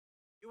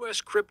U.S.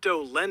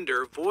 crypto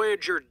lender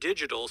Voyager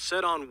Digital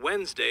said on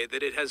Wednesday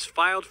that it has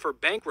filed for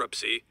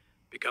bankruptcy,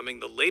 becoming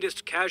the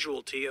latest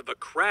casualty of a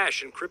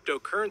crash in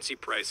cryptocurrency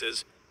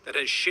prices that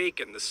has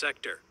shaken the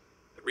sector.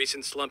 The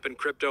recent slump in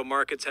crypto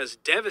markets has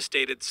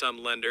devastated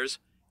some lenders.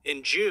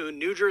 In June,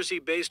 New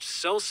Jersey-based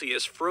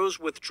Celsius froze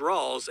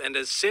withdrawals and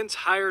has since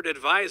hired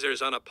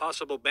advisors on a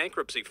possible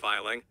bankruptcy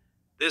filing.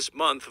 This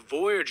month,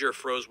 Voyager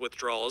froze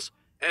withdrawals,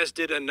 as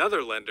did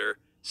another lender,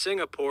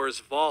 Singapore's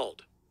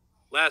Vald.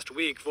 Last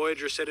week,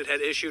 Voyager said it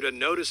had issued a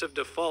notice of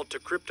default to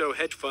crypto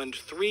hedge fund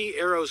Three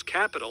Arrows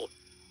Capital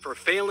for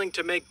failing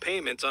to make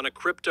payments on a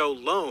crypto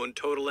loan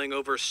totaling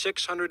over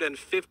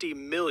 $650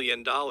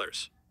 million.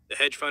 The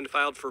hedge fund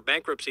filed for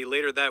bankruptcy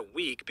later that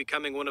week,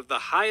 becoming one of the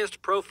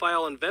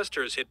highest-profile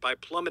investors hit by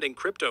plummeting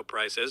crypto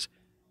prices.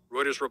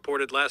 Reuters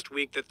reported last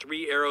week that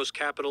Three Arrows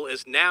Capital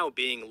is now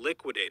being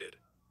liquidated.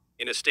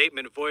 In a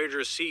statement,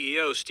 Voyager's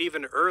CEO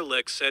Stephen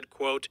Ehrlich said,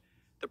 quote,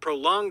 "The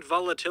prolonged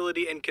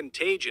volatility and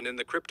contagion in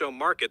the crypto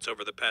markets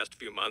over the past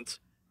few months,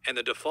 and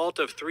the default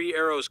of Three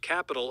Arrows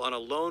Capital on a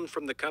loan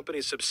from the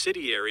company's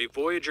subsidiary,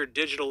 Voyager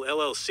Digital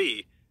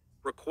LLC,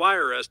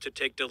 require us to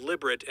take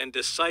deliberate and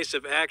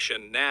decisive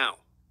action now."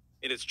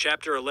 In its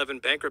Chapter 11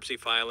 bankruptcy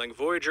filing,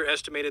 Voyager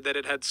estimated that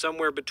it had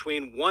somewhere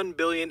between $1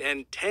 billion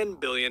and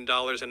 $10 billion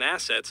in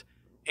assets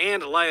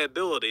and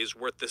liabilities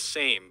worth the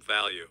same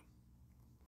value.